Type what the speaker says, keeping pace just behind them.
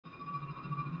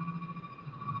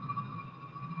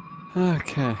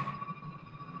Okay.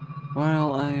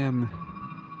 While I am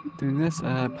doing this,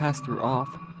 pass through off.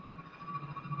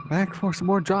 Back for some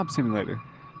more Job Simulator.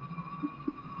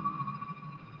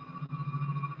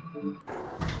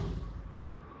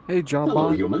 Hey,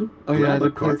 Hello, Jobbot. human. Oh yeah, I Grab a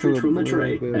did play through cartridge a from the little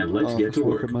tray bit of and let's get office to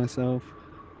work with work. myself.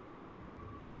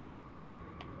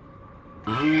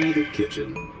 Ah, the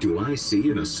kitchen. Do I see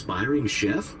an aspiring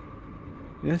chef?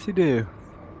 Yes, you do.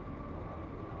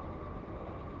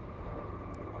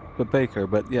 But Baker,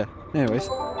 but yeah. Anyways,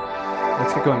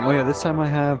 let's get going. Oh yeah, this time I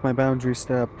have my boundaries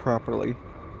set up properly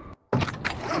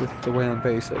with the way I'm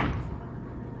facing.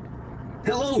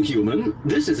 Hello, human.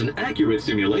 This is an accurate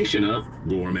simulation of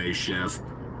Gourmet Chef.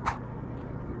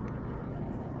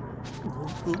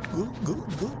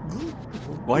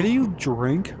 Why do you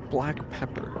drink black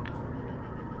pepper?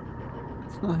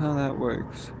 That's not how that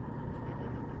works.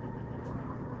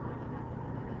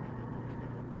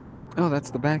 Oh,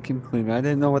 that's the vacuum cleaner. I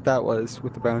didn't know what that was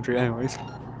with the boundary. Anyways,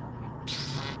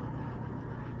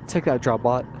 take that,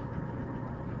 Jobbot.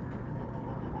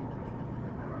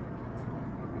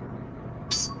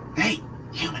 Hey,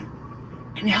 human,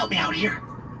 can you help me out here?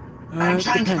 I'm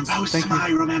trying to Depends. propose to Thank you.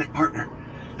 my romantic partner.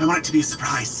 I want it to be a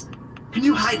surprise. Can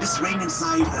you hide this ring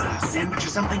inside a sandwich or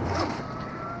something?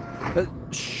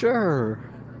 Sure.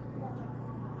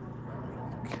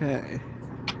 Okay.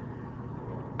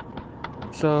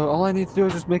 So all I need to do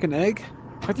is just make an egg?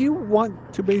 How do you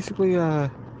want to basically,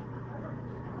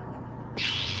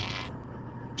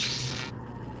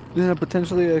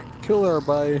 potentially kill her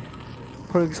by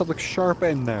putting something sharp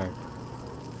in there?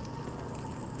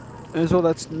 And so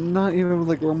that's not even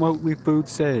like remotely food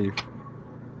safe.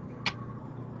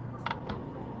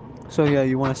 So yeah,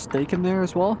 you want a steak in there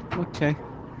as well? Okay.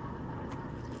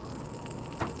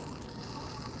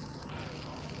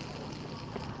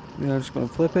 Yeah, I'm just gonna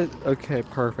flip it. Okay,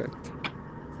 perfect.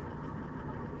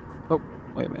 Oh,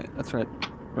 wait a minute. That's right.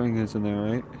 Ring is in there,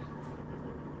 right?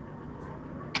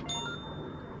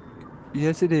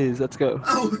 Yes, it is. Let's go.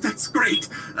 Oh, that's great.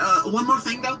 One more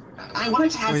thing though. I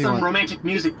wanted to What have do you some want? romantic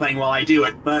music playing while I do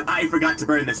it, but I forgot to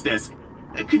burn this disc.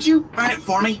 Could you burn it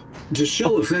for me? To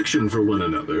show affection for one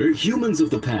another, humans of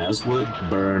the past would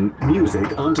burn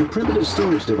music onto primitive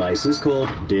storage devices called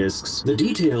discs. The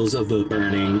details of the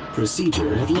burning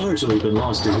procedure have largely been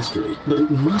lost to history, but it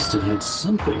must have had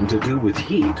something to do with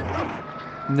heat.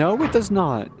 No, it does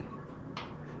not.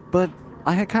 But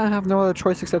I kind of have no other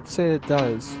choice except to say it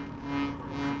does.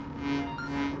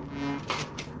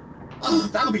 Oh,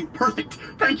 that'll be perfect.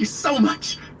 Thank you so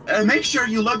much. Make sure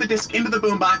you load the disc into the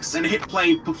boombox and hit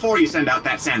play before you send out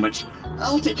that sandwich.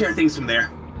 I'll take care of things from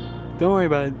there. Don't worry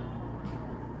about it.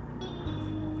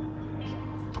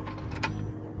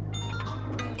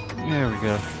 There we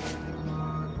go.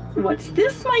 What's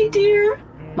this, my dear?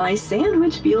 My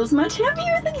sandwich feels much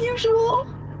heavier than usual.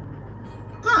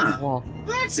 Huh, Well,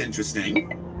 that's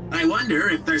interesting. I wonder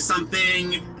if there's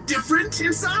something different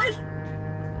inside?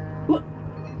 What,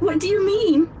 what do you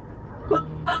mean? What,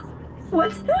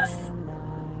 what's this?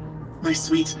 My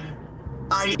sweet,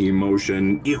 I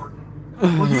Emotion. you.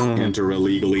 Will you Enter a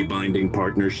legally binding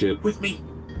partnership. with me?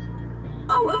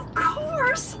 Oh, of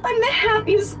course! I'm the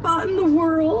happiest spot in the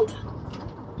world.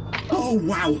 Oh,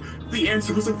 wow. The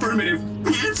answer was affirmative.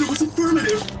 The answer was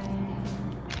affirmative.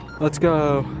 let's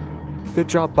go. Good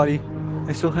job, buddy.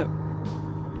 I still have.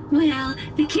 Well,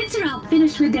 the kids are all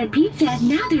finished with their pizza and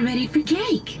now they're ready for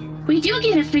cake. We do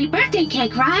get a free birthday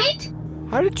cake, right?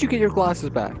 How did you get your glasses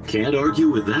back? Can't argue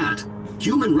with that.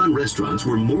 Human-run restaurants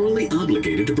were morally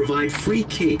obligated to provide free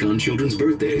cake on children's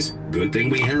birthdays. Good thing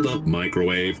we have a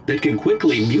microwave that can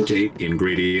quickly mutate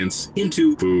ingredients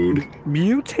into food.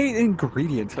 Mutate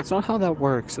ingredients. That's not how that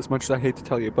works, as much as I hate to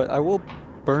tell you, but I will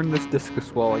burn this disc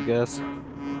as well, I guess.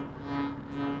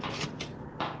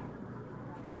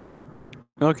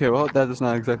 Okay, well, that does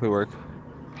not exactly work.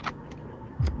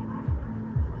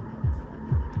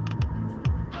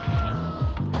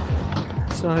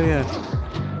 So, yeah.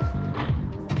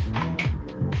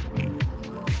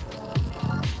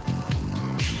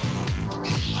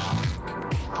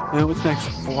 And what's next?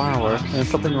 Flour and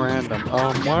something random.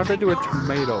 Why don't I do a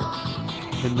tomato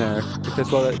in there?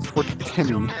 Because, well, it's for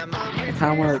Timmy. I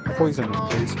kind of want to poison him,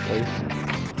 basically.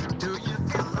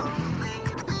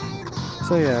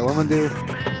 So, yeah, what I'm gonna do.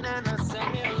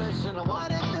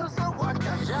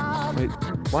 Wait,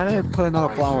 why did I put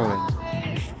another flour in?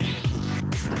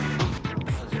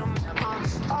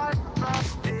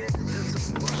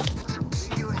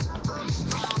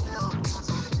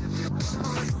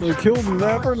 Like, he'll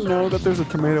never know that there's a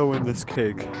tomato in this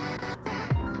cake.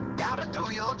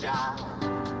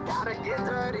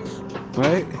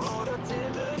 Right?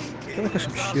 feel like I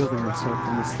should be shielding myself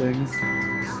from these things.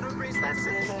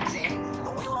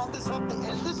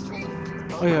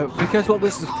 Oh yeah, because well,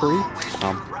 this is free.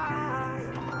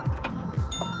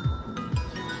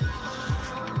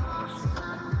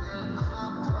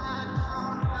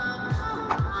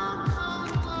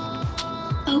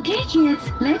 Okay, kids,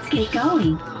 let's get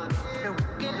going.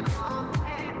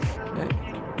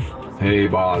 Hey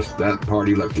boss, that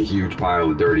party left a huge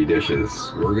pile of dirty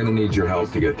dishes. We're gonna need your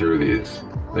help to get through these.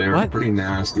 They're What? pretty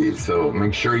nasty, so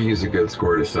make sure you use a good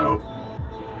score to soap.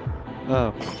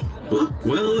 Oh.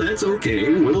 Well, that's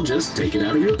okay. We'll just take it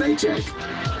out of your paycheck.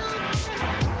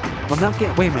 I'm not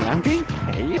getting. Wait a minute, I'm getting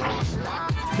paid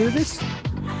to do this?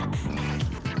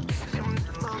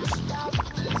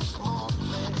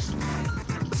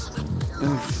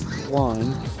 There's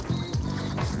one.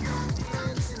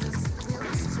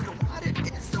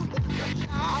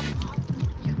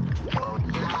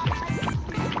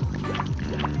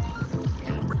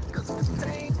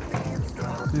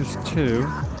 There's two.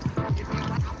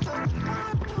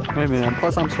 Wait a minute, and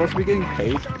plus I'm supposed to be getting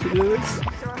paid to do this?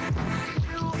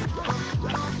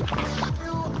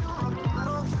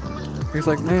 He's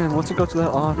like, man, once you go to that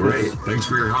office... Great, thanks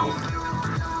for your help.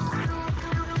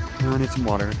 I need some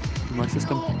water in my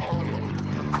system.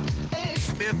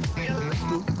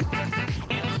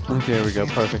 Okay, there we go,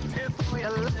 perfect.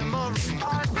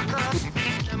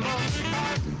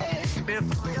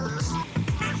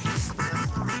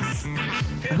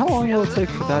 How long will it take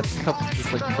for that cup to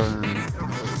just like burn?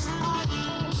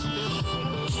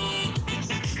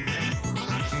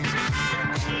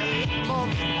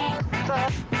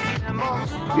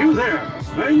 You there!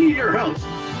 I need your help.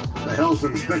 The health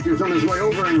inspector's on his way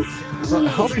over and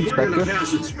health inspector?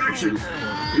 pass inspection.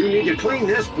 You need to clean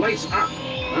this place up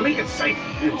and make it safe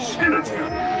and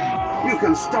sanitary. You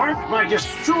can start by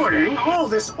destroying all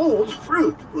this old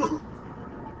fruit.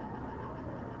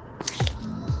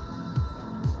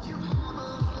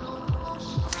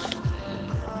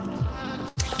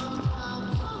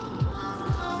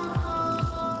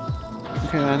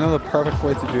 Okay, I know the perfect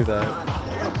way to do that.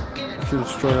 To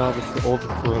destroy all this old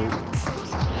fruit.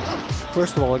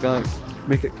 First of all, I gotta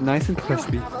make it nice and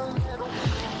crispy.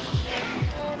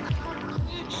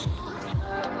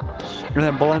 And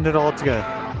then blend it all together.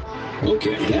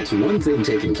 Okay, that's one thing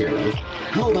taken care of.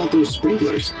 How about those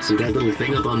sprinklers? See that little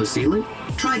thing up on the ceiling?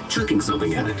 Try chucking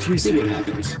something at it. See what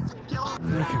happens.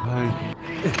 Okay, fine.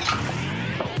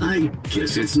 I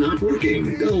guess it's not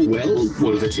working. Oh well,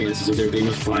 what are the chances of there being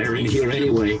a fire in here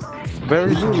anyway?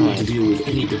 Very Now you need to high. deal with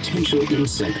any potential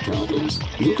insect problems.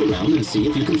 Look around and see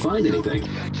if you can find anything.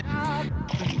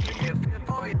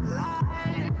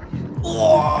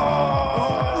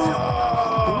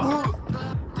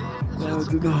 That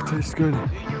did not taste good.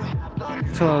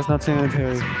 So it's not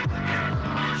sanitary.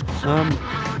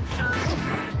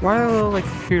 Why are there like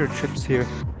fear chips here?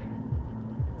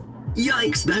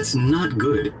 Yikes, that's not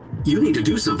good. You need to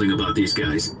do something about these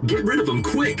guys. Get rid of them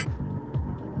quick.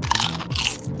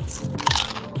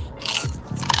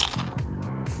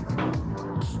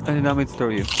 I did not mean to throw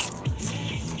you.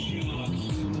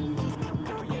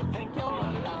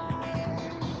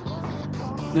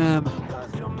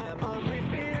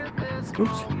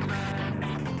 Oops.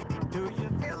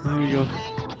 There we go.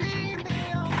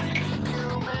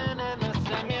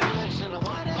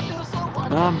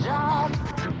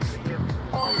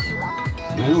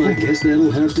 Well, I guess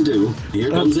that'll have to do. Here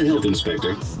comes the health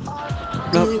inspector.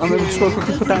 No, I'm just supposed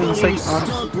to put that in the sink.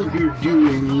 Stop what you're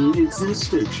doing. It's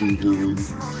inspection time.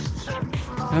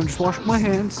 I'm just washing my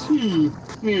hands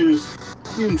Yes.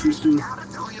 Interesting.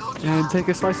 and take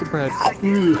a slice of bread.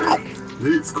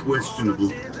 That's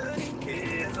questionable.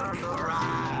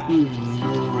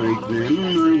 Alright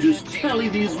then, I'll just tally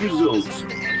these results.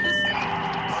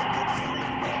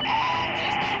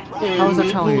 How's that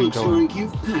tallying Looks going? like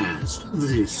you've passed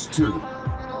this time.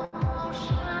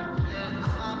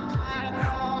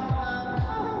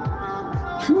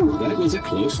 Whew, that was a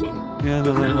close one. Yeah,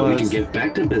 But that now we was. can get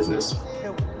back to business.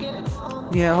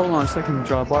 Yeah, hold on a second,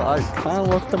 John. But I kind of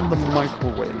left them in the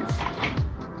microwave.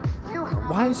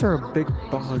 Why is there a big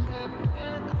bug?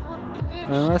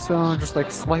 And the rest of them are just like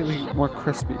slightly more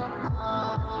crispy.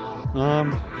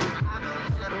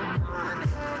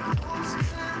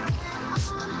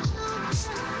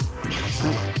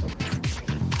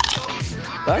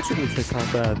 That actually didn't taste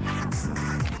that bad.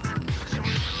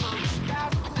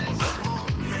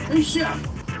 Hey,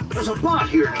 Chef, there's a bot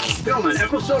here to film an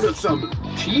episode of some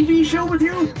TV show with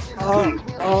you?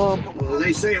 Well,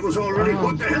 they say it was already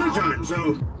booked ahead of time,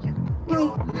 so...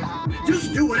 Well,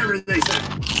 just do whatever they say.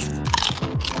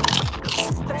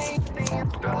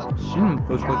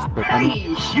 Those plates are good.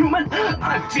 Hey, human!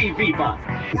 I'm TV Bot.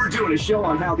 We're doing a show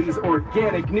on how these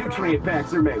organic nutrient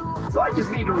packs are made. So I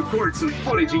just need to record some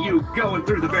footage of you going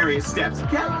through the various steps,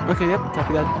 okay? Okay, yep,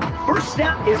 copy that. First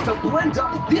step is to blend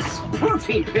up this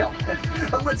protein pill.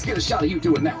 Let's get a shot of you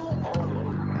doing that.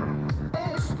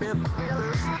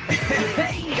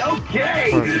 Hey,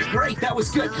 okay! Perfect. Great, that was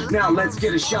good. Now let's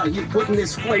get a shot of you putting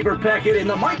this flavor packet in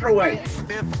the microwave.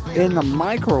 In the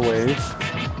microwave.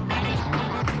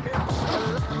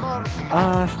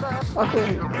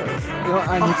 Okay.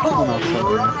 I need to All come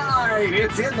outside. right,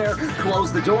 it's in there.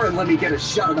 Close the door and let me get a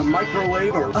shot of the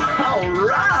microwave. All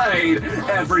right,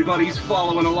 everybody's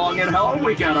following along at home.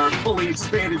 We got our fully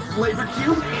expanded flavor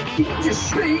cube.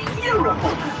 Just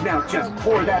beautiful. Now just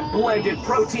pour that blended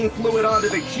protein fluid onto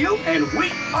the cube, and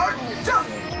we are done.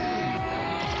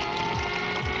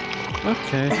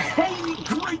 Okay. Hey,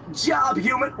 great job,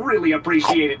 human. Really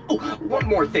appreciate it. Oh, one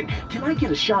more thing. Can I get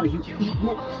a shot of you eating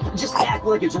it? Just act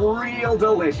like it's real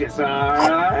delicious, all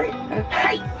right?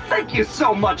 Hey, thank you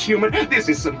so much, human. This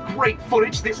is some great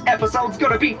footage. This episode's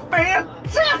gonna be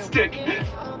fantastic.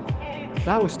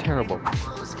 That was terrible.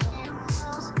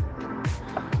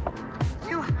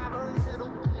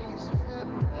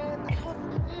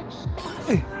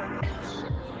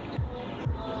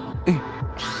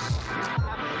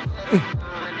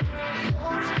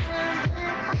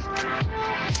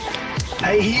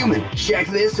 Hey, human, check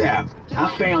this out.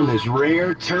 I found this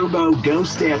rare Turbo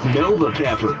Ghost Step Nova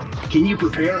pepper. Can you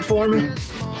prepare it for me?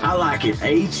 I like it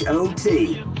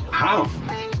H-O-T. How?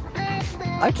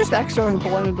 I just accidentally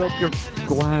blended up your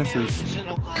glasses.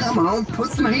 Come on,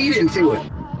 put some heat into it.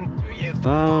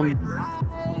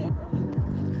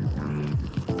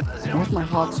 Where's my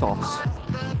hot sauce?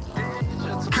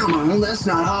 Come on, that's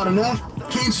not hot enough.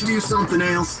 Can't you do something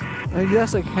else?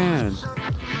 Yes, I can.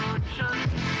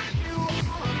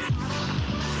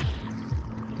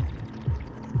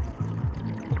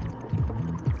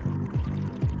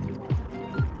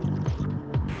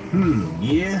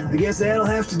 Yeah, I guess that'll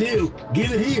have to do.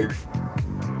 Give it here.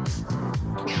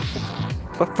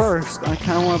 But first, I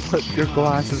kind of want to put your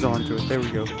glasses onto it. There we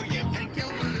go.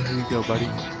 There you go, buddy.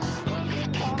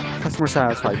 Customer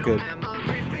satisfied. Good.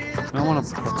 I want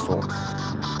a pretzel.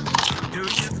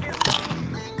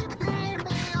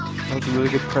 That was a really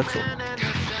good pretzel.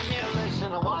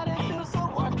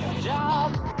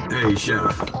 Hey,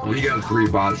 Chef, we got 3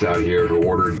 bots out here who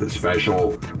ordered the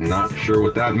special. Not sure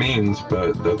what that means,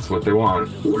 but that's what they want.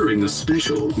 Ordering the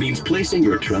special means placing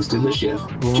your trust in the chef.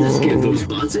 Just give those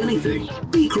bots anything.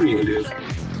 Be creative.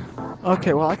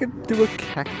 Okay, well, I could do a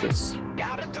cactus.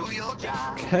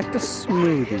 Cactus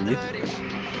smoothie.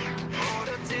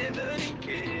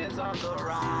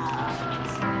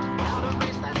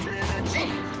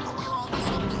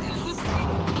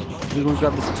 We're gonna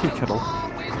grab this tea kettle.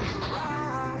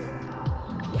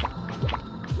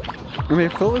 I'm gonna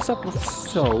fill this up with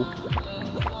soap.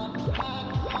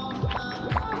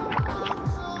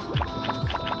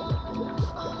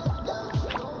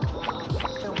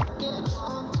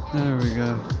 There we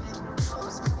go.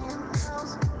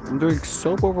 I'm doing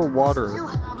soap over water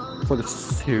for the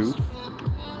soup.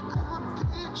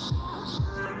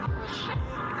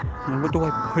 And what do I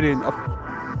put in? A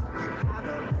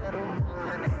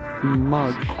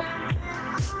mug.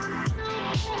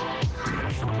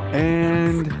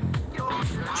 And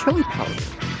chili powder.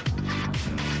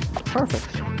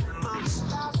 Perfect.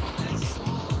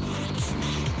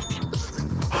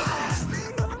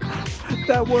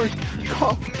 That worked.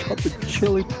 Coffee cup of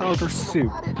chili powder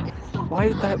soup. Why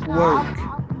did that work?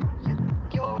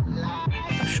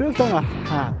 I should have done a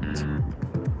hat.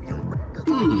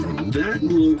 That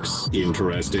looks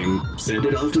interesting. Send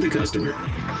it off to the customer.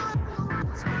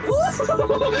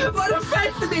 What a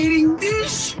fascinating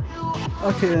dish!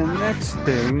 Okay, the next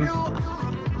thing.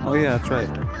 Oh yeah, that's right.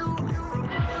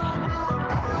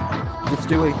 Let's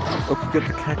do a. Oh, get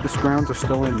the cactus grounds are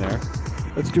still in there.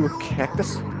 Let's do a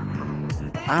cactus.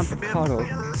 Avocado.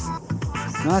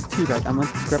 Not tea bag. I'm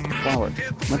gonna grab the flour.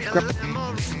 Let's grab the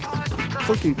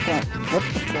freaking flour. Where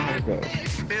did the flour go?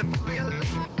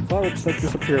 Flour just like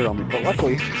disappeared on me, but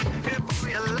luckily.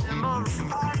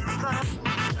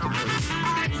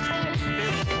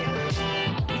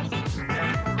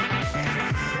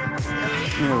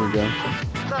 There we go.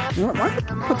 You know what? Why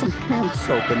don't I put some hand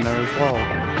soap in there as well?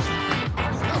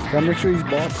 Gotta make sure these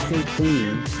bots stay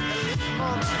clean.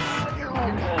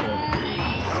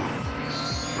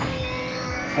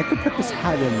 I could put this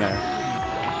hat in there.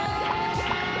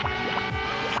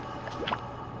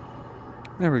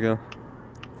 There we go.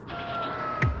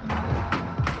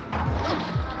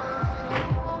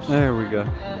 There we go.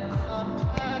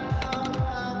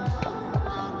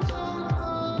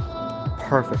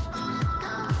 Perfect.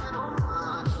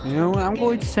 You know, I'm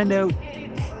going to send out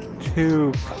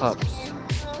 2 cups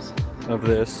of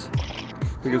this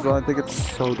because I think it's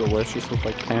so delicious with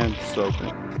like canned soap.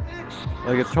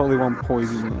 Like it totally won't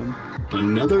poison them.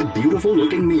 Another beautiful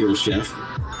looking meal, Chef.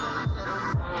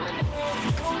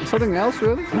 Something else,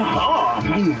 really? Oh,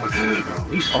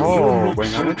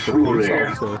 wait, I like the police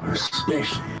officer.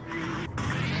 Special.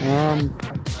 Um.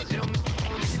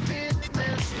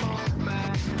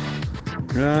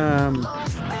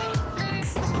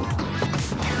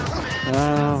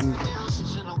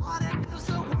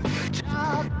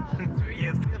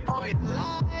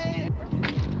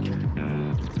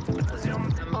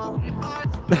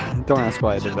 Don't ask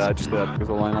why I did that. I just did that because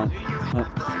of why not.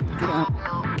 Get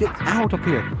out! Get out of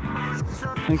here!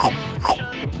 Thank you.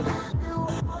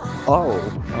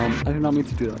 Oh, I did not mean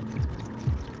to do that.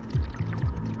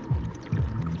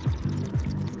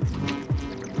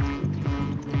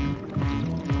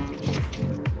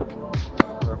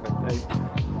 Perfect.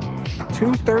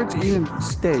 2/3 eaten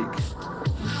steak.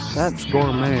 That's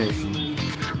gourmet.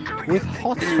 With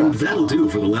hot sauce. That'll do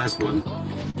for the last one.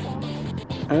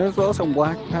 And as well some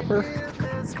black pepper.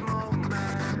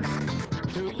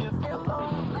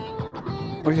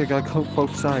 Okay, gotta coat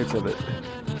both sides of it.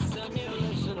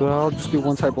 But I'll just do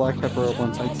one side black pepper and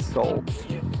one side salt.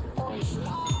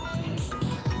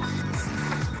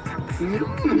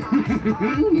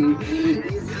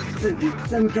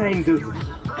 Some kind of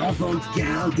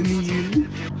avant-garde meal.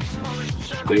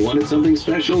 They wanted something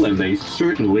special, and they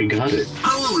certainly got it.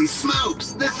 Holy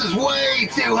smokes! This is way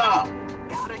too hot!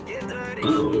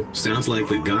 Oh, sounds like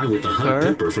the guy with the hot Sir?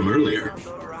 pepper from earlier.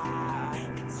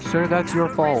 Sir, that's your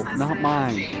fault, not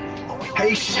mine.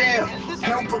 Hey, Chef,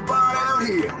 help a bot out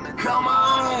here. Come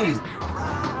on.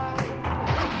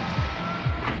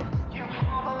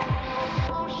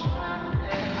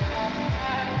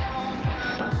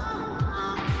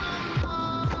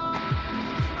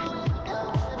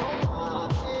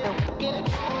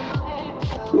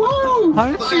 Woo!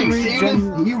 How did you Thanks, regen-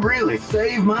 Steven. You really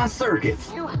saved my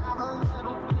circuits.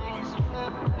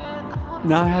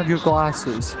 Now I have your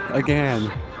glasses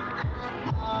again.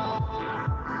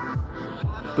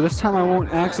 But this time I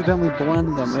won't accidentally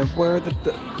blend them. And where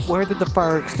did the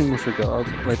fire extinguisher go?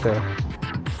 Oh, right there.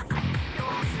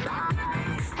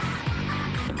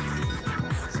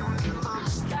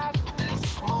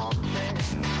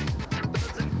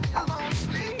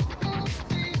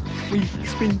 We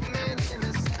spin.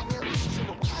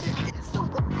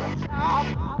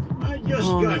 I just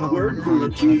Oh, got no. word from the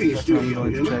TV That's what I'm studio,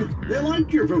 going to you know. check. They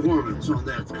liked your performance on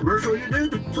that commercial you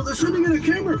did, so they're sending in a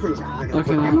camera crew. They're gonna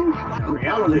Okay. put you on a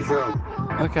reality show.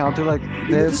 Okay, I'll do like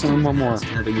this and one more.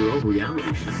 Having your own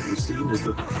reality show is seen as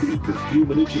the peak of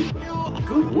human achievement.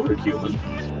 Good work, human.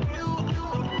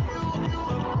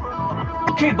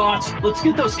 Okay, bots, let's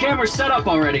get those cameras set up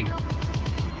already.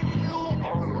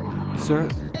 Sir,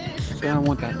 I don't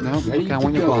want that. No, Ready okay, I to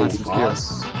want your go, glasses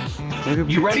boss. here. Maybe we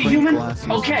You can ready, trade human? glasses.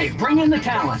 Okay, bring in the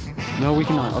talent. No, we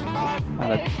cannot. Okay.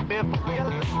 Alright.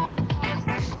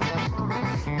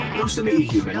 Nice to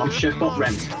meet you, human. I'm Chef Bob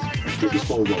Ramsey. Let's get this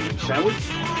ball rolling, shall we?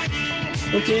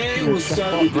 Okay, we'll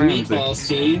start with the Ramsey. meatballs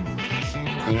team.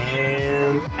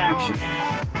 And action.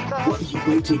 What are you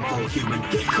waiting for, human?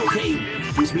 Get cooking!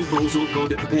 These meatballs aren't going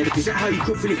to prepare. Is that how you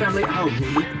cook for your family at home,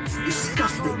 human?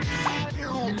 Disgusting.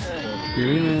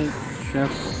 You're in it,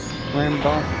 Chef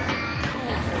Rambot.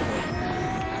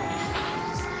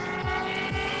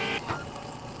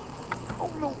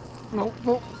 Oh no, no,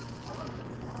 no.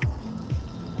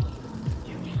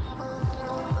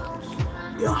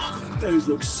 Ugh, those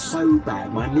look so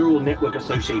bad. My neural network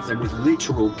associates them with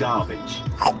literal garbage.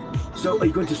 So are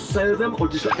you going to serve them or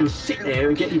just let them sit there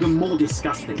and get even more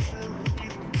disgusting?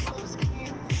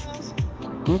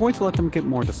 I'm going to let them get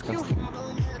more disgusting.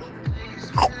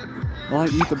 I'll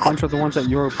eat a bunch of the ones that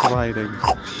you're providing.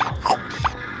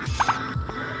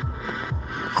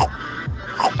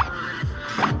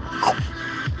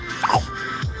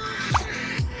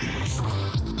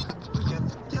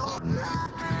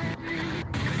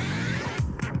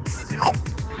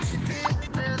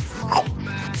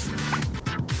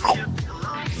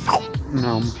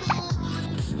 No.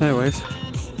 Anyways.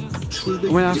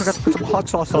 Wait, I forgot to put some hot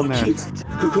sauce on there. Kids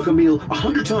could cook a meal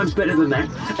 100 times better than that,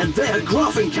 and they're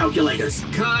graphing calculators.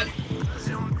 Cut!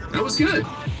 That was good.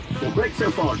 Well, great so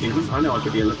far, human. I know I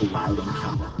could be a little loud on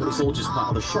camera, but it's all just part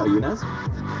of the show, you know?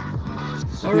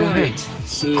 All right,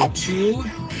 scene 2.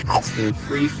 That's the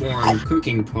freeform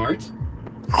cooking part.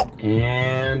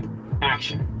 And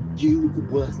action. You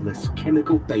worthless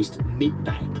chemical-based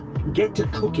meatbag. Get to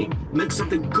cooking. Make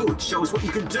something good. Show us what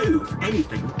you can do.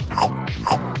 Anything.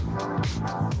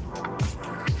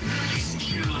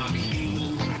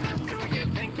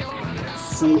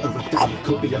 morsel of a dog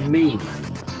could be a mean.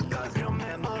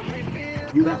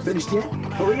 You about finished yet?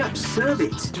 Hurry up, serve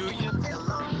it.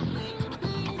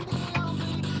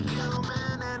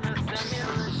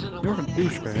 You're a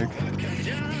douchebag.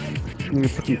 I'm gonna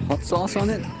put some hot sauce on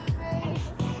it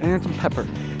and some pepper.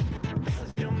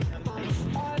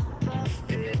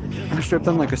 I stripped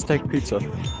them like a steak pizza.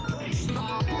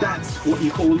 That's what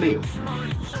you call a meal.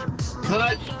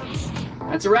 Cut.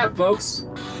 That's a wrap, folks.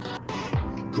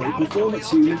 Great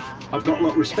performance, human. I've got a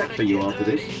lot of respect for you after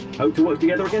this. Hope to work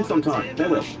together again sometime.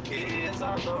 Farewell.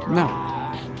 No.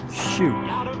 Shoot.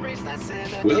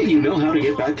 Well, you know how to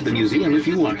get back to the museum if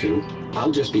you want to.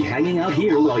 I'll just be hanging out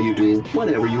here while you do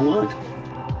whatever you want.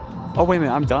 Oh, wait a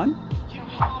minute, I'm done?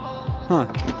 Huh.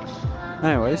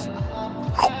 Anyways.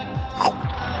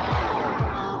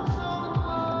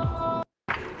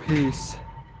 Peace.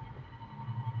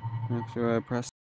 After I press